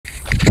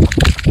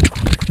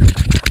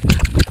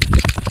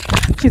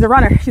She's a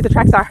runner. She's a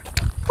track star.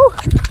 Whew.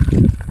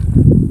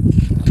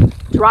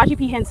 Taraji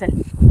P.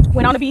 Henson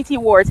went on the BET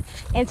Awards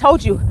and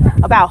told you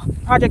about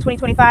Project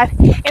 2025.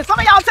 And some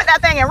of y'all took that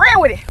thing and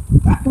ran with it.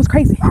 It was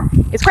crazy.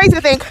 It's crazy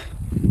to think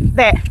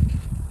that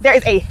there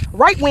is a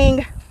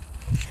right-wing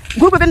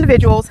group of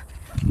individuals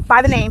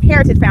by the name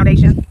Heritage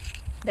Foundation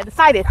that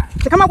decided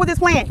to come up with this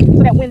plan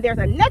so that when there's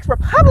a next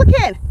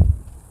Republican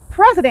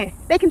president,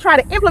 they can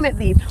try to implement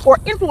these or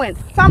influence.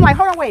 So I'm like,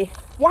 hold on, wait.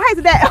 Why is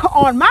it that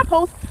on my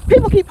post,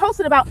 people keep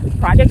posting about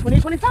Project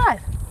 2025?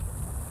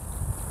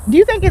 Do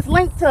you think it's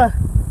linked to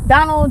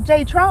Donald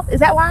J. Trump? Is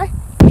that why?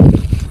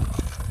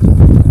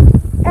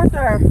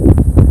 After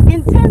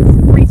intense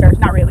research,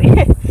 not really,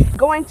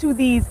 going to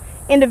these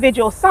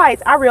individual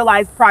sites, I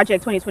realized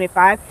Project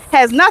 2025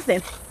 has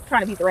nothing,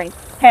 trying to beat the rain,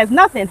 has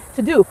nothing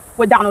to do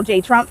with Donald J.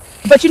 Trump.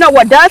 But you know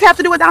what does have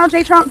to do with Donald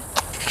J. Trump?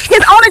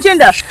 His own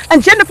agenda,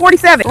 Agenda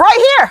 47,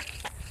 right here.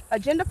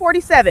 Agenda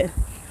 47,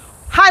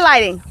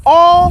 highlighting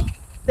all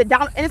the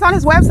Donald, and it's on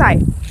his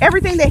website,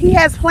 everything that he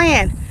has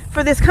planned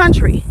for this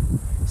country.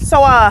 So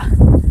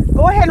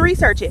go ahead and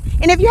research it.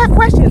 And if you have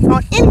questions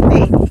on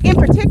anything in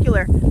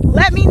particular,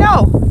 let me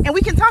know and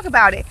we can talk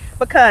about it,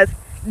 because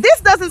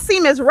this doesn't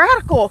seem as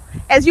radical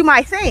as you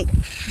might think.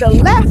 The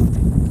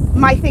left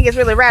might think it's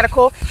really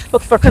radical,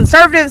 but for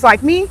conservatives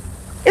like me,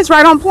 it's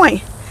right on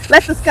point.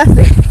 Let's discuss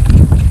it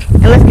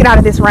and let's get out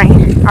of this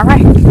rain. All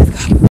right, let's go.